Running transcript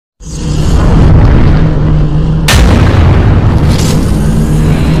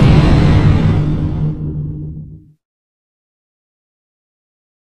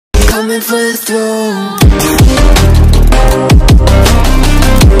coming for the throne.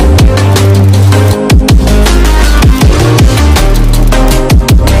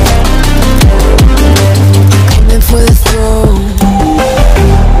 Coming for the throne.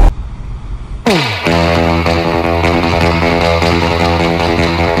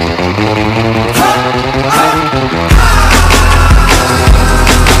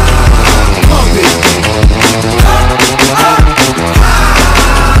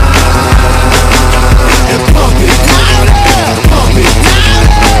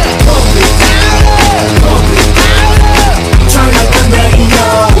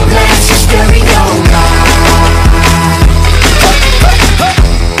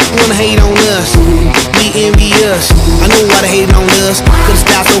 I know why they hating on us, cause the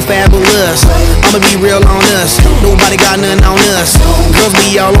style so fabulous. I'ma be real on us, nobody got nothing on us. Girls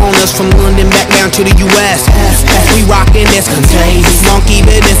be all on us, from London back down to the US. We rockin', that's contagious, monkey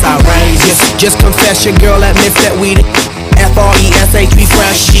business outrageous. Just confess your girl admits that we the F-R-E-S-H, we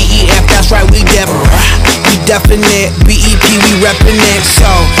fresh, G-E-F, that's right, we definite, B-E-P, we reppin' it. So,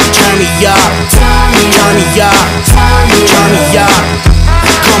 turn me up, turn me up, turn me up.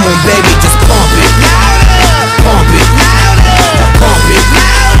 Come on baby, just pump it. Pump it, pump it,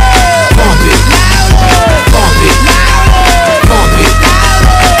 pump it, pump it, pump it,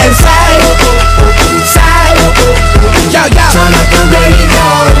 and side, yo, yo. Turn up the radio,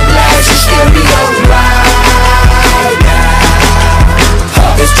 blast your stereo right now.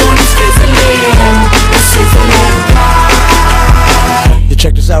 This joint is sizzling, it's sizzling right. You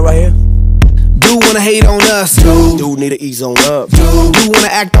check this out right here. Do wanna hate on us, do need to ease on up. Do wanna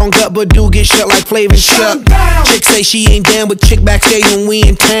act on gut, but do get shut like Flavor Chuck. Chick say she ain't down, but chick backstage when we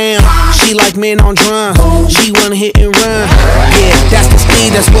in town. She like men on drum, she wanna hit and run. Yeah, that's the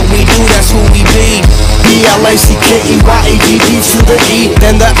speed, that's what we do, that's who we be. B-L-A-C-K-E-Y-A-D-D to the E,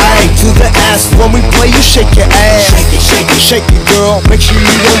 then the A to the S. When we play, you shake your ass. Shake it, shake it, shake it, girl. Make sure you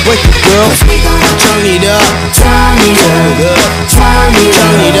don't break it, girl. Turn it up, turn it up, turn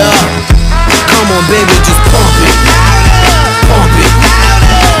it up. Come on baby, just pump it. Pump it.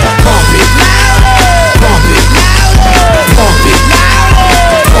 Pump it. Pump it. Pump it.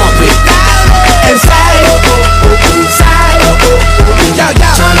 Pump it. And side. Yo, yo.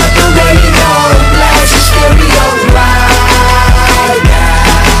 Turn up the radio, blast your stereo right now.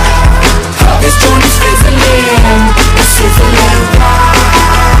 This joint is sizzling, it's sizzling right.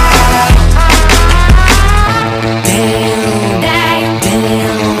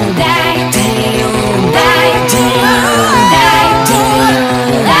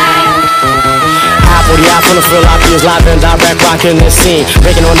 Full of real obvious, live and direct, rocking the scene.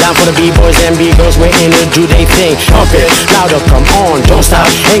 Breaking on down for the B-boys and B-girls, we're in to do they thing. Pump it, louder, come on, don't stop,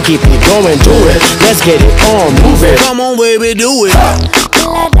 and keep it going, do it. Let's get it on, move it. Come on, baby, do it.